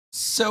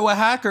So a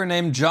hacker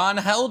named John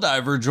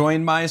Helldiver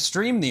joined my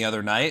stream the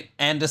other night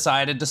and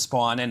decided to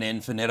spawn an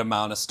infinite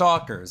amount of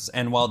stalkers.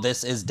 And while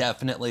this is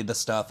definitely the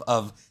stuff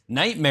of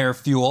nightmare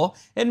fuel,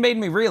 it made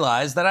me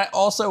realize that I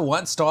also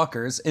want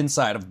stalkers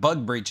inside of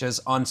bug breaches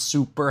on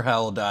super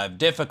Helldive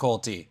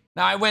difficulty.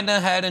 Now I went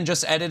ahead and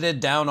just edited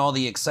down all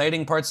the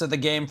exciting parts of the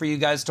game for you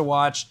guys to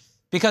watch,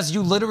 because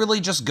you literally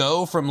just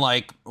go from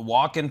like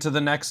walk into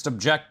the next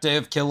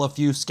objective, kill a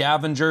few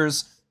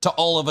scavengers, to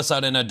all of a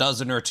sudden a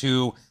dozen or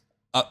two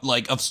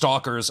of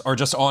stalkers are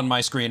just on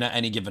my screen at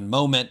any given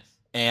moment,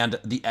 and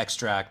the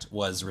extract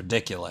was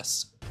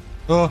ridiculous.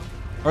 Are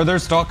there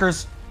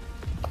stalkers?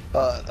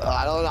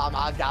 I don't know.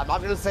 I'm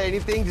not gonna say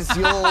anything. Just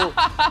you'll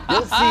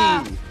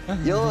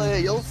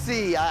see. You'll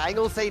see. I ain't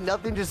gonna say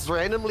nothing. Just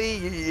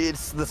randomly,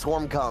 the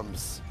swarm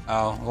comes.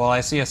 Oh well, I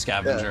see a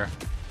scavenger.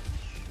 Yeah.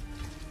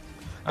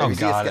 Oh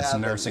god, it's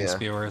nursing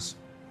spewers.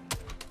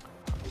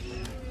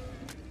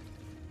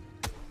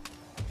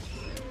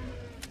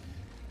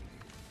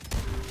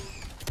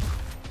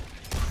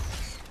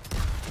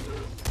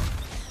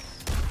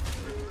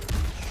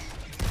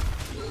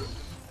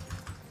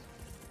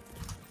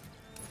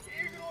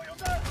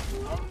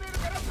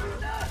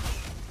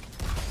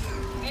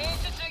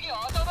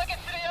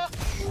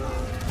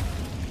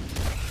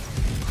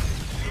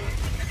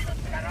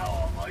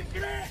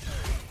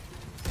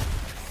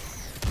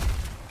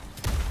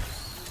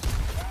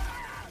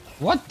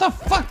 What the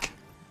fuck?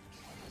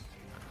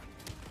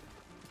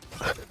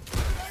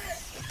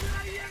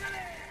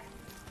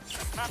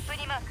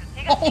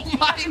 Oh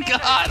my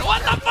god,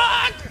 what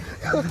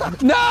the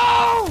fuck?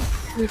 No!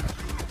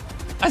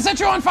 I set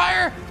you on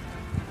fire!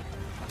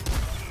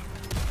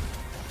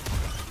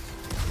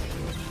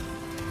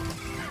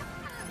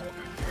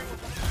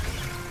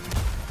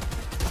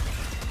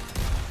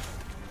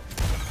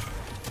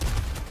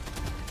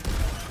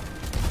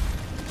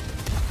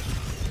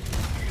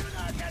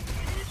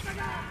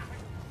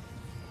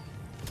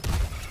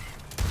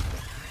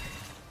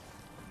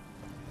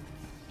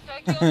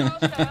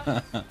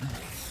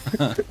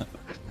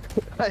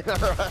 I know,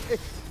 right?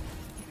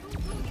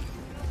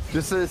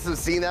 Just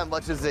seeing that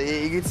much is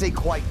you could say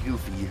quite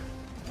goofy,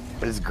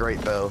 but it's great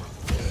though.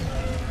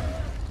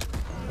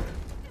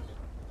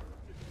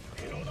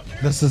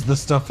 This is the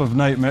stuff of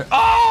nightmare.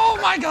 Oh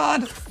my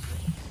god!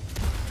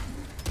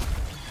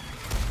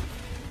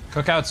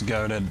 Cookout's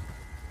goated.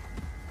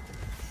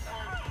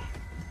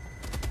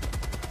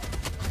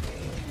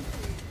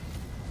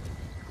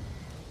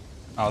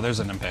 Oh, there's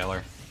an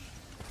impaler.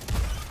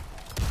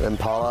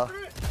 Impala.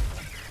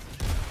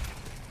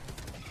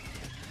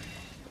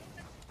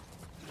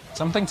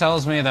 Something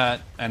tells me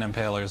that an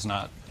impaler is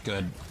not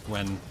good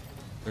when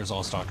there's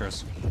all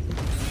stalkers.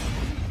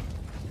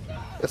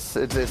 It's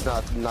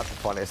not the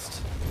funnest.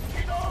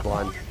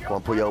 Come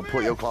on, put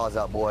your claws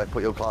out, boy.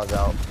 Put your claws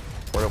out.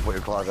 We're gonna put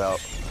your claws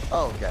out.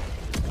 Oh, okay.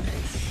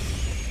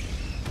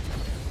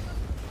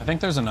 I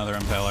think there's another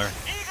impaler.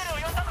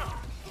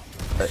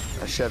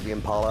 A Chevy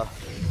Impala.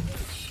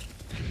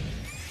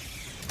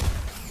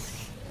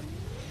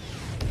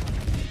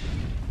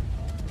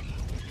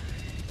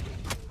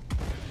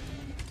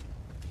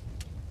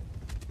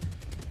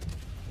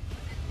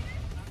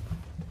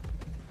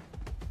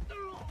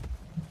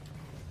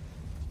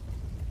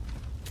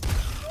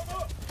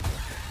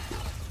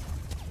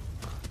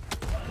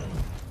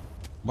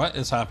 What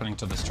is happening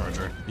to this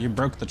charger? You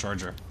broke the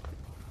charger.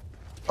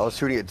 I was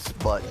shooting its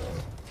butt.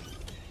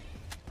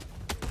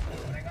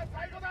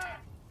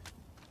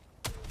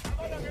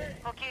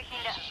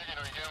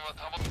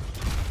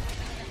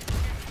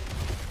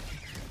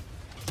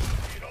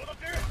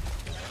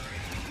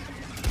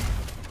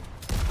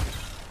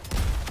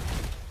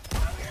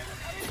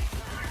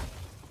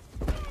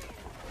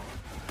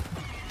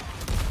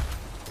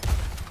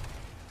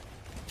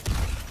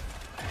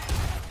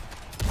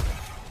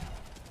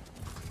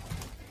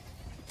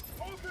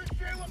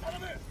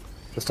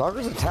 The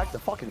Stalkers attacked the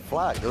fucking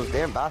flag, those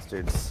damn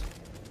bastards.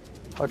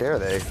 How dare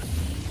they?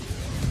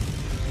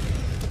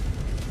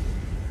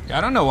 Yeah,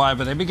 I don't know why,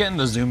 but they be getting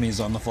the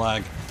zoomies on the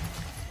flag.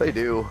 They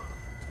do.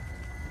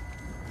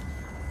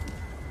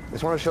 They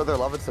just want to show their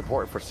love and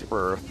support for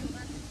Super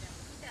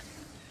Earth.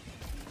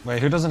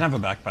 Wait, who doesn't have a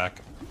backpack?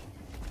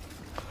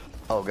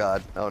 Oh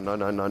god. Oh no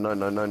no no no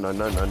no no no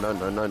no no no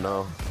no no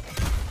no.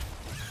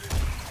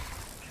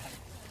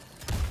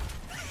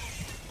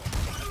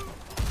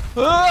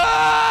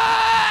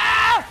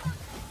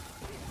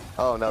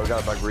 Oh no, we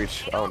got a bug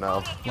breach. Oh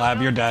no.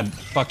 Lab, you're dead.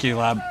 Fuck you,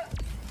 Lab.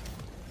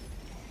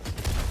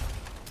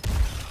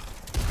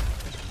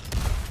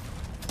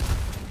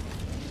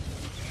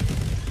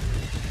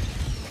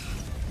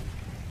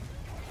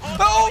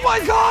 Oh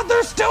my god,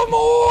 there's still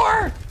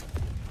more!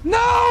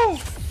 No!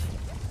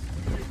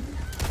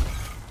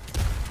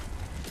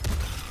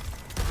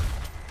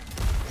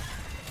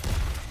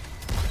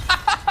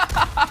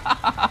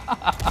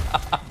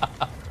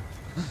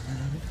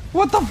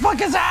 What the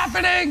fuck is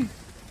happening?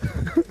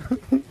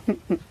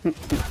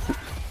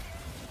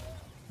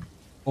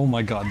 Oh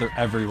my god, they're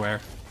everywhere.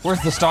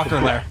 Where's the stalker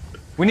lair?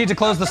 We need to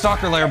close the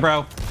stalker lair,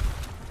 bro.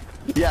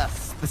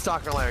 Yes, The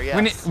stalker lair,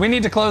 yes. We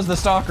need to close the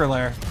stalker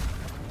lair.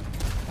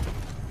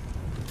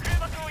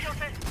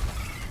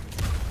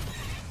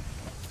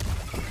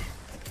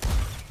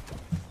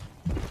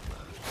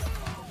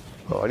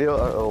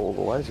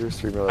 Why is your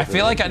stream? I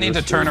feel like I need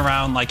to turn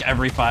around like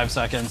every 5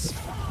 seconds.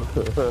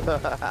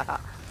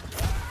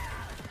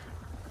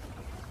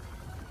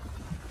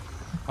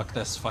 Fuck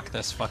this, fuck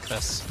this, fuck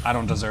this. I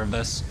don't deserve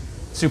this.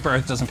 Super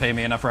Earth doesn't pay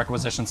me enough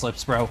requisition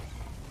slips, bro.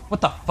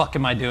 What the fuck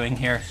am I doing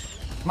here?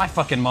 My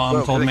fucking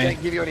mom told me. I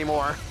can't give you any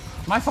more.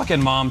 My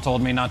fucking mom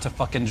told me not to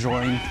fucking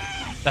join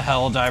the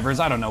Helldivers.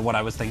 I don't know what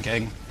I was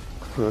thinking.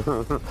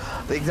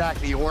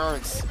 Exactly, you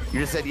weren't.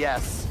 You just said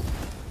yes.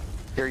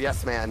 You're a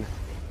yes man.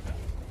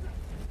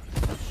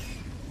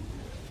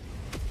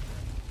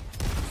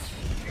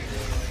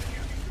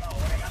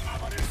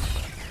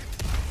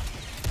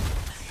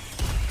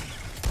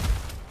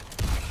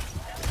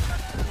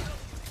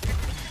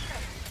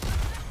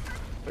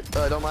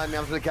 Don't mind me,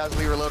 I'm just gonna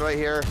casually reload right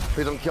here.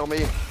 Please don't kill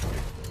me.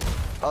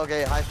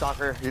 Okay, hi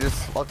Stalker. You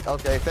just,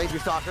 okay, thank you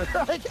Stalker.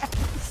 I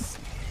guess.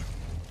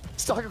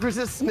 Stalker was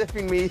just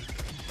sniffing me.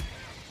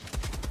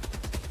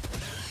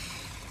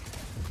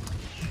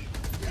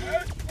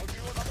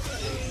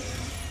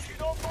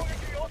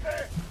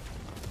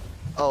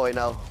 Oh wait,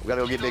 no. We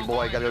gotta go get big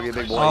boy, gotta go get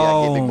big boy.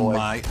 Oh, yeah, get big boy.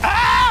 My.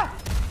 Ah!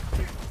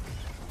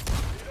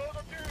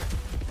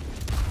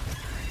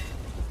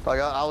 Like,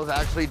 I was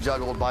actually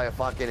juggled by a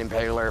fucking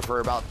impaler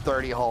for about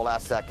 30 whole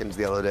last seconds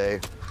the other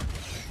day.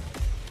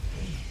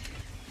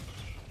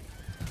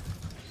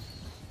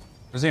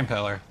 Where's the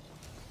impaler?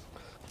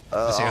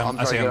 I see him.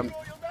 I see him.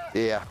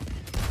 Yeah.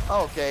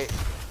 Oh, okay.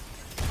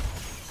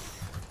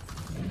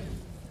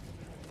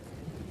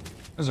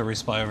 There's a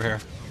resupply over here.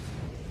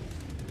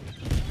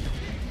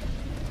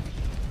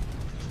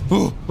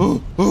 Ooh,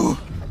 ooh, ooh.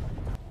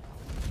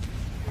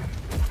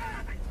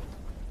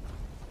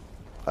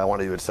 I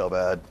want to do it so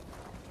bad.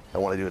 I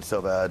want to do it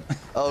so bad.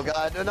 Oh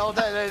god, no,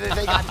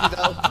 they got you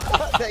though.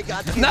 They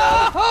got you.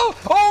 No! Though.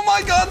 Oh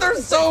my god,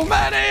 there's so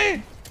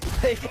many!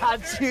 They got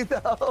you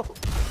though.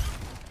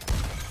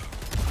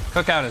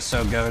 Cookout is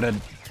so goated.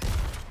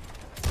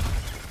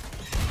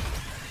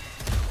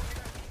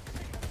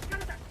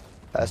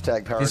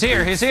 Hashtag power. He's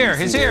here, he's here,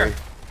 he's here.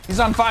 He's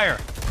on fire.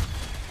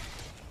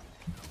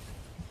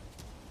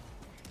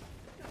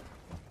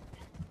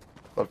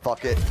 But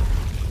fuck it.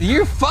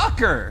 You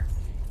fucker!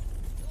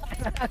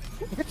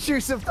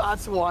 Intrusive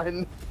thoughts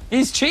won.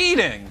 He's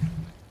cheating.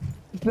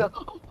 No. I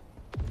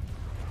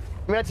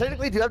mean, I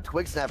technically do have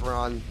Twig Snapper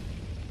on.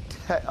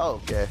 Oh,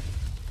 okay.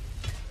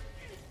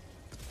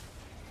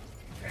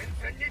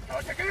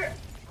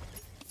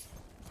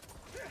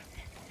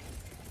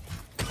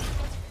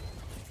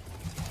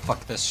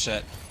 Fuck this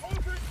shit.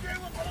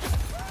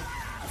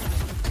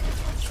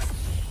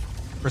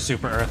 For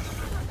Super Earth.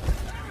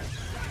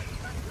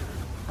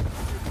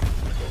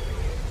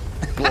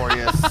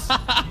 Glorious.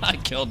 I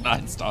killed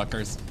 9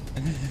 stalkers.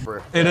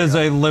 It is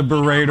a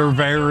Liberator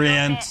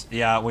variant.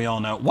 Yeah, we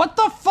all know. What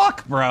the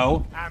fuck,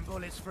 bro?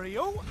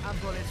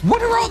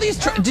 What are all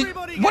these?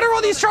 What are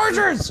all these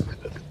chargers?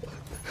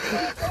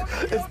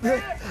 It's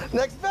the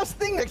next best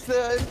thing next to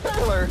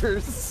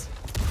impalers.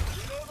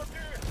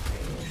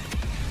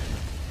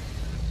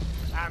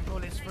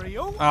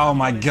 Oh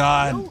my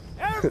god.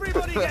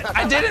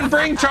 I didn't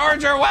bring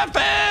charger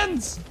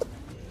weapons!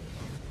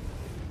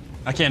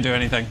 I can't do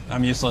anything.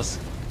 I'm useless.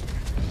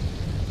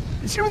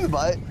 You shoot him in the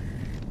butt.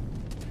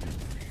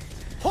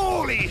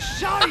 Holy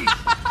shite!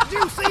 Did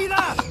you see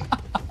that?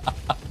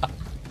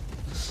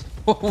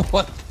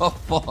 What the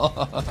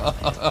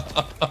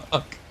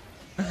fuck?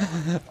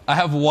 I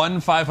have one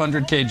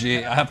 500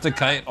 kg. I have to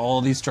kite all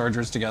these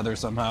chargers together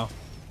somehow.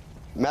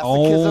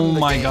 Oh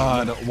my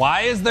god.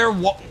 Why is there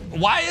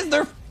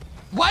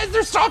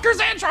stalkers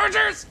and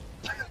chargers?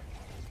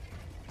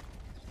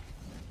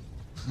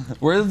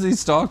 Where's these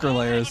stalker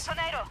layers?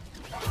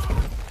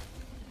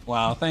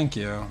 Wow, thank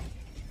you.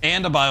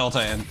 And a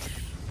Biotan.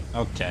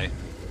 Okay.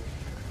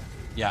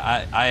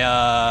 Yeah,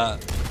 I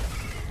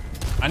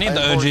need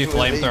the OG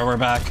flamethrower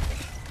back.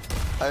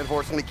 I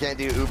unfortunately can't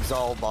do oops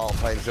all ball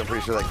fighting, so I'm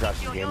pretty sure that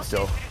crashes the game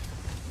still.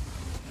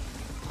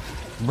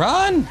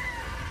 Run!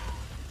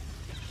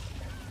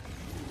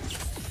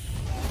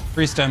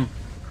 Free stem.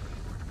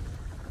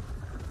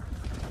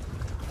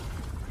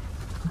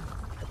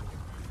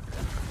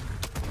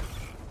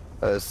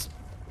 I just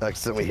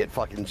accidentally hit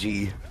fucking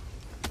G.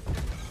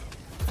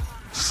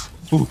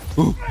 Ooh,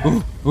 ooh,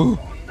 ooh, ooh.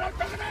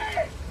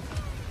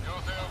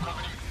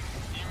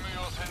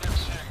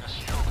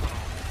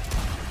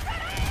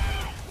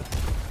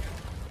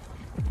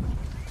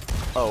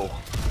 Oh.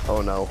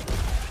 Oh no.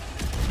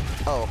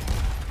 Oh.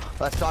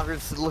 That stalker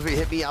just literally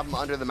hit me. I'm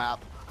under the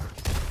map.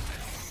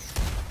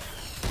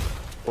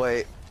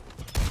 Wait.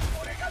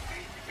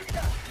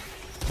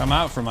 Come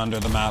out from under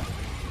the map.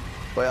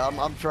 Wait,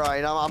 I'm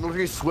trying. I'm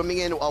literally swimming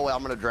in. Oh wait,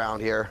 I'm gonna drown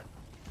here.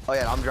 Oh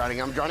yeah, I'm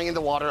drowning. I'm drowning in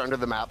the water under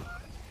the map.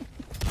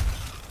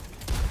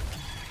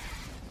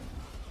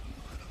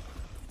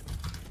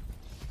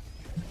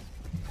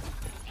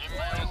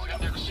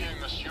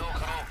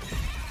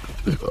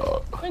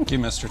 Thank you,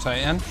 Mr.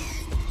 Titan.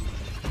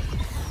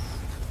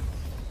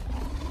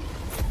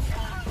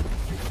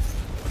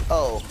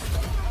 Oh.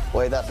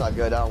 Wait, that's not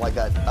good. I don't like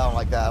that. I don't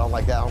like that. I don't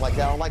like that. I don't like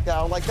that. I don't like that.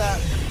 I don't like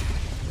that.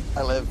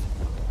 I live.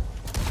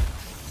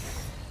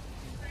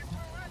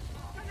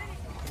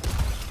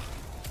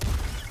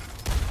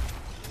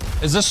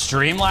 Is this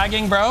stream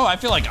lagging, bro? I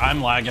feel like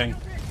I'm lagging.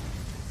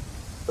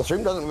 The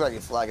stream doesn't look like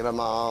it's lagging. I'm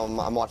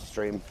watching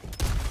stream.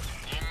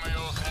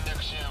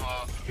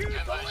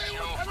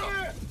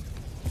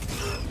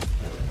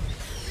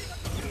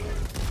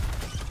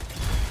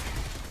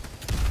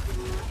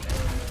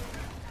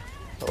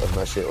 Oh, where's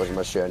my shit? Where's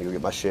my shit? I need to go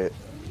get my shit.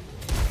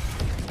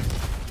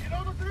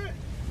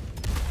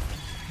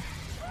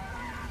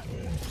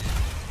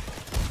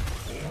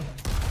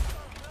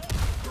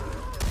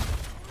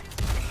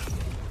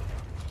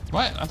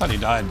 What? I thought he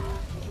died.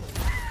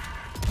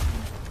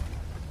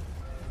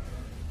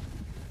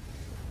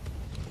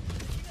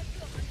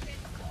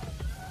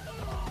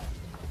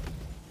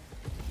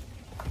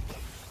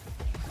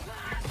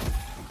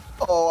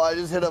 Oh, I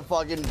just hit a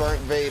fucking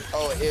burnt vape.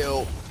 Oh,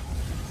 ew.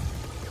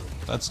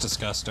 That's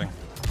disgusting.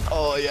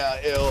 Oh, yeah,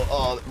 ew.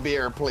 Oh,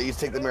 beer, please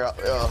take the mirror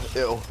out.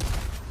 Ew.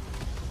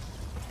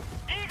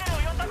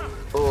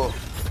 Oh.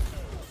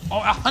 Oh,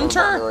 a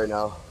hunter? Right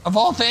now. Of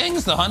all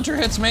things, the hunter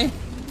hits me.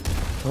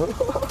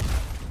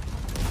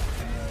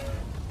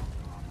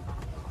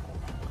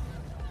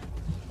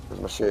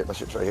 Where's my shit? My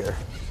shit's right here.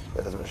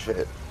 Yeah, that's my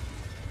shit.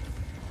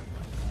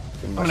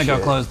 I'm gonna go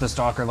close the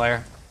stalker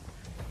lair.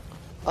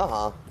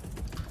 Uh-huh.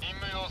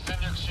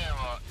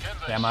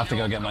 Yeah, I'm gonna have to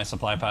go get my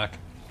supply pack.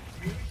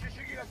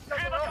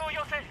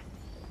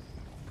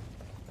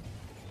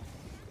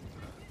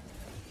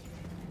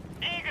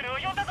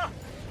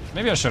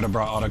 Maybe I should have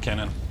brought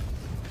autocannon.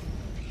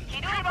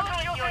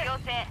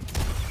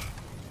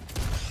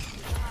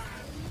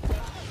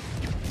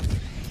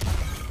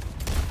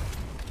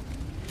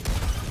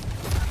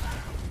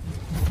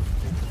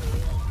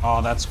 Oh,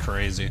 that's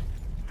crazy.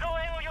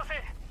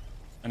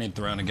 I need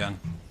throne again.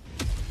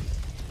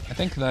 I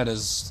think that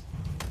is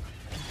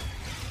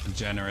a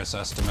generous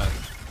estimate.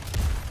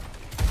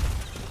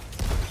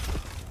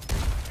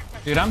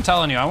 Dude, I'm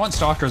telling you, I want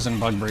stalkers and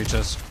bug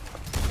breaches.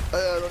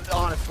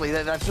 Honestly,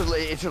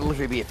 it should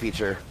literally be a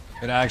feature.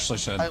 It actually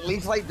should. At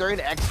least like during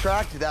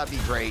extract, that'd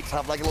be great.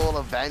 Have like a little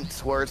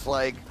event where it's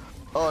like,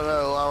 oh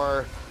no,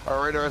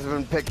 our raiders have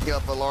been picking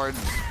up a large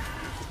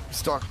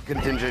stock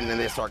contingent and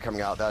they start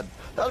coming out.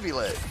 That'd be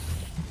lit.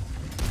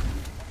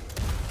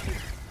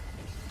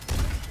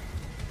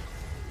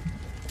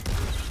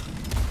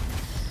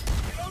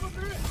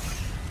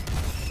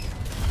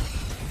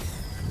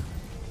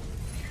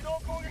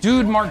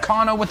 Dude,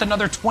 Marcano with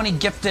another 20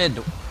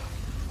 gifted.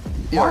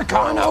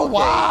 Marcano, okay,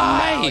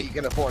 why? Now you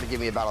can afford to give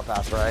me a battle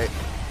pass, right?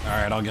 All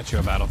right, I'll get you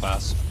a battle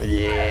pass.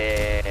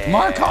 Yeah.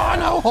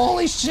 Marcano,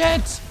 holy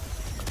shit!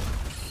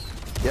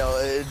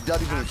 Yo,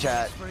 Duddy's in the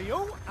chat. For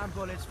you, and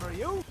bullets for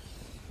you,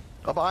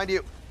 Up behind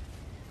you.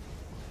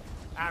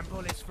 and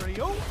bullets for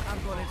you,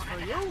 and bullets for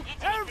you.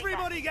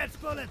 Everybody gets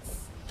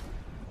bullets.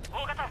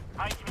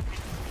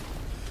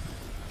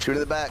 Shoot in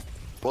the back.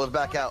 Pull his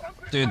back out.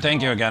 Dude,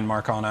 thank you again,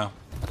 Marcano.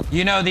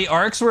 You know, the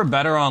arcs were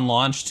better on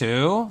launch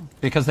too,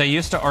 because they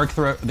used to arc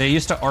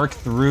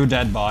through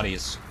dead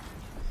bodies.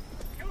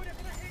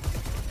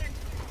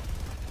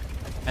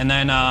 And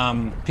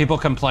then people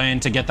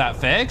complained to get that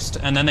fixed,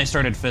 and then they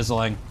started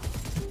fizzling.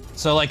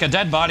 So like a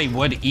dead body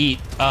would eat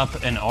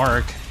up an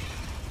arc.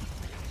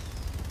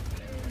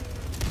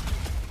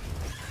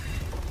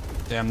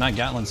 Damn, that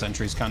Gatlin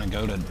sentry's kind of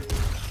goated.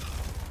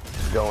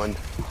 Going.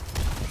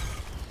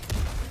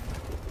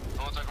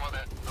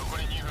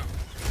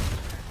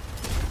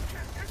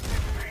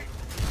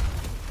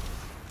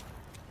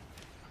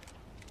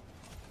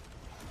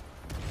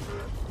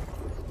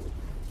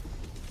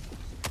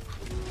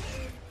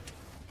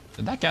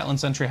 Did that Gatlin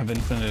sentry have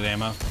infinite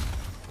ammo?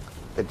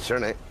 It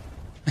sure ain't.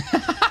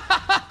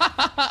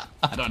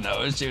 I don't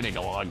know, it was shooting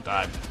a long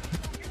time.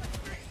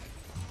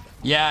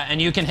 Yeah,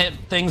 and you can hit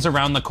things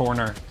around the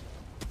corner.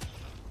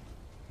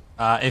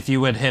 If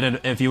you would hit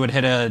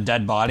a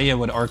dead body, it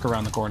would arc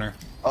around the corner.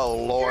 Oh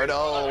lord,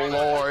 oh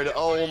lord,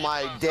 oh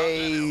my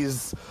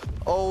days.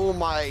 Oh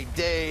my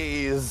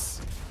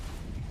days.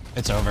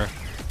 It's over.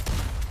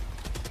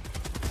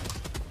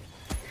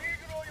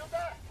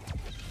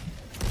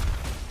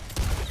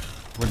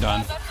 We're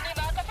done.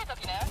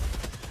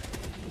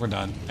 We're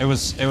done. It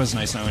was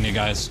nice knowing you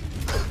guys.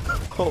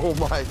 Oh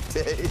my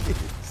days.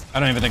 I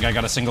don't even think I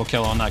got a single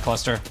kill on that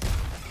cluster.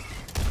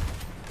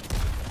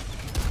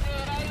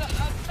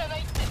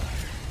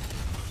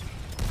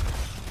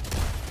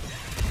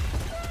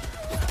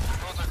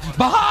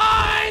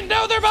 Behind!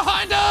 No, they're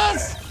behind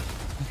us!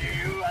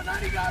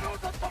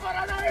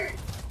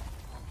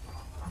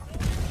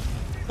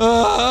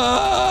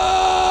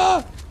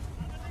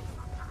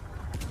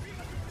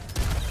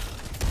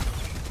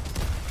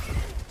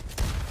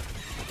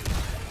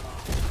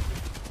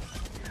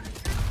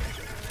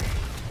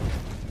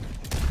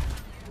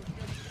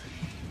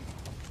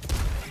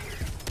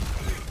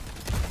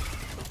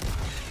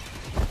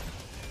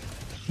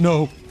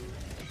 No.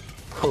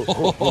 So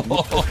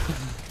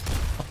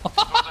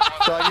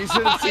you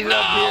should have seen it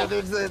up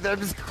here. They're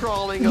just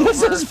crawling over.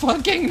 This is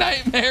fucking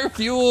nightmare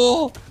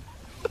fuel.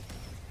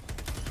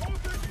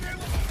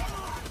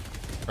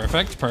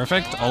 Perfect,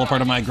 perfect. All a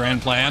part of my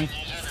grand plan.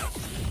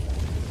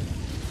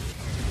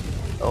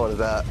 Oh, what is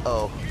that?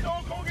 Oh.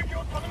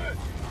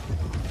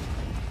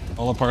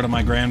 All a part of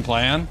my grand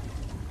plan.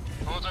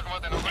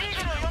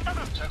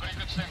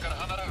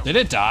 Did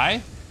it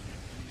die?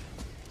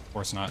 Of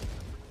course not.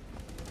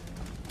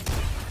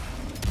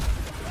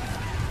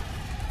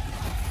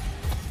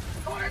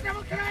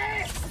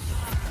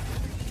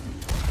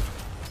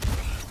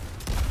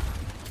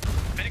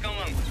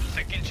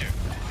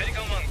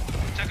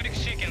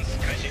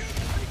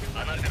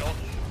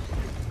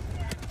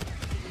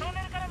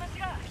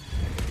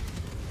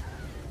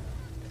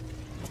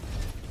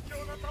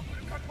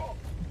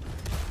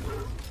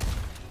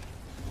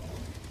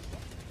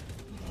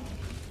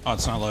 Oh,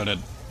 it's not loaded.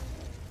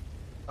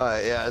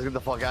 Alright, yeah, let's get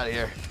the fuck out of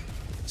here.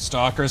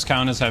 Stalkers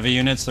count as heavy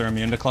units. They're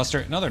immune to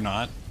cluster. No, they're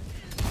not.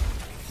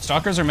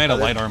 Stalkers are made of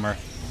light armor.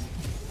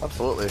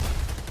 Absolutely.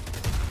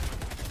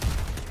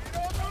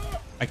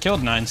 I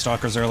killed 9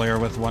 stalkers earlier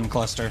with 1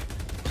 cluster.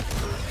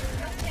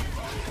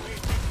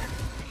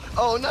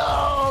 Oh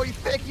no! You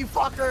thick, you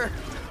fucker!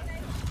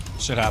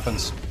 Shit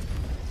happens.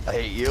 I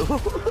hate you.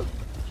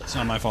 It's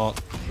not my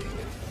fault.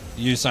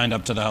 You signed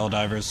up to the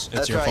Helldivers. It's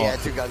That's your right, fault. yeah,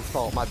 it's your gun's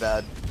fault, my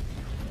bad.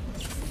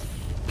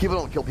 People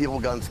don't kill people,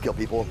 guns kill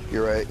people.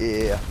 You're right,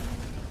 yeah.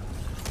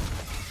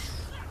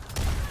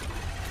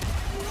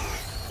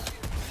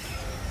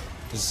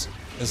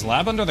 Is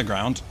lab under the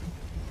ground?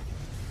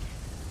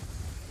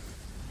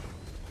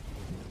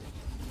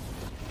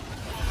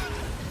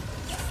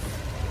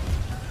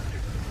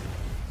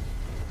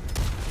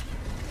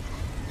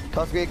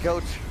 Toss me,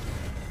 coach.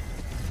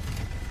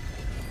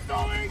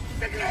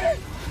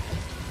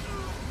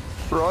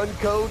 Run,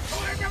 coach.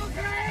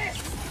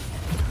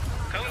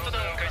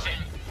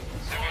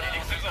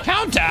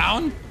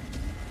 Countdown?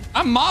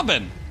 I'm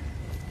mobbing.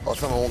 Oh,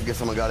 someone won't get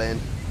someone got in.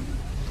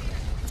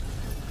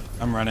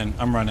 I'm running.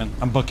 I'm running.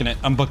 I'm booking it.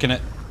 I'm booking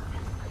it.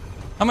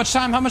 How much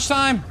time? How much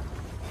time?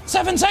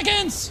 7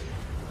 seconds!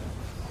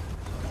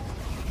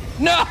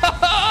 No!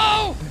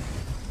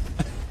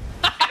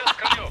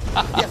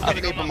 Yes, I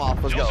can ape him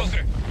off. Let's go.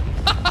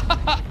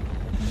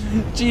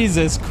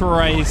 Jesus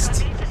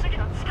Christ.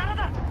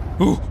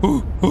 Ooh,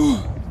 ooh, ooh.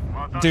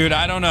 Dude,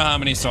 I don't know how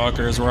many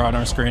stalkers were on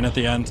our screen at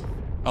the end.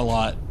 A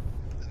lot.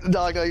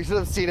 No, you should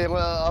have seen it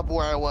up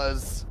where I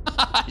was.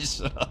 I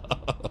should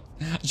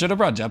have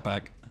brought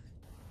jetpack.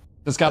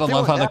 Just gotta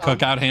love how the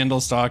cookout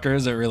handles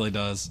stalkers. It really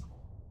does.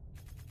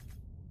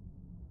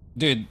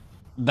 Dude,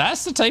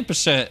 that's the type of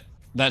shit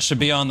that should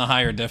be on the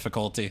higher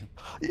difficulty.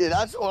 Yeah,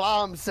 that's what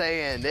I'm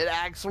saying. It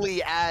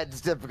actually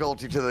adds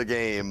difficulty to the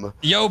game.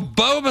 Yo,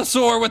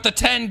 Bulbasaur with the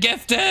 10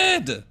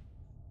 gifted!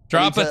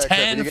 Drop a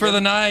 10 for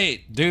the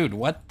night. Dude,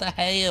 what the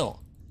hell?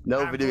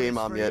 No video game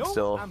mom yet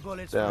still.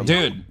 Damn.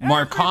 Dude,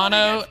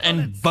 Marcano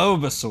and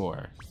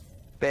Bulbasaur.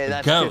 Man,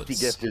 that's Goats.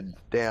 50 gifted.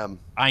 Damn.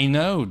 I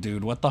know,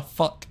 dude. What the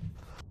fuck?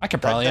 I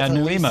could probably add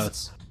new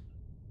emotes.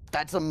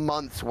 That's a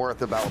month's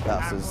worth of battle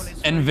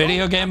passes. And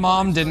Video Game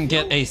Mom didn't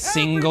get a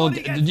single...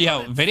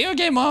 Yo, Video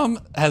Game Mom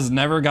has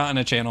never gotten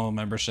a channel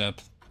membership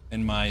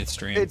in my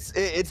stream.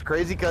 It's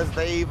crazy because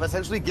they've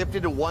essentially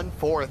gifted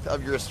 1/4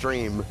 of your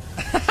stream.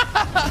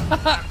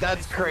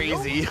 That's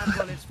crazy.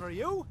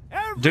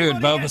 Dude,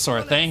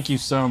 Bulbasaur, thank you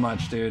so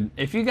much, dude.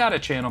 If you got a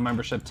channel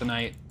membership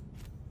tonight,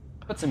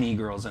 put some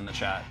e-girls in the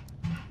chat.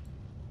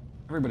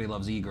 Everybody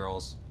loves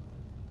e-girls.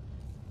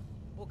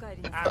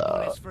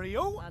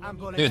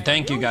 Dude,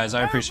 thank you guys.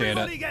 I appreciate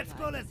it.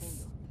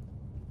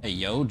 Hey,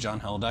 yo, John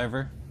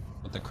Helldiver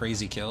with the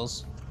crazy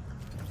kills.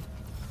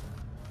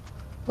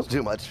 That's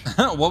too much.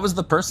 What was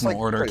the personal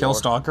order? Kill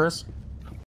stalkers?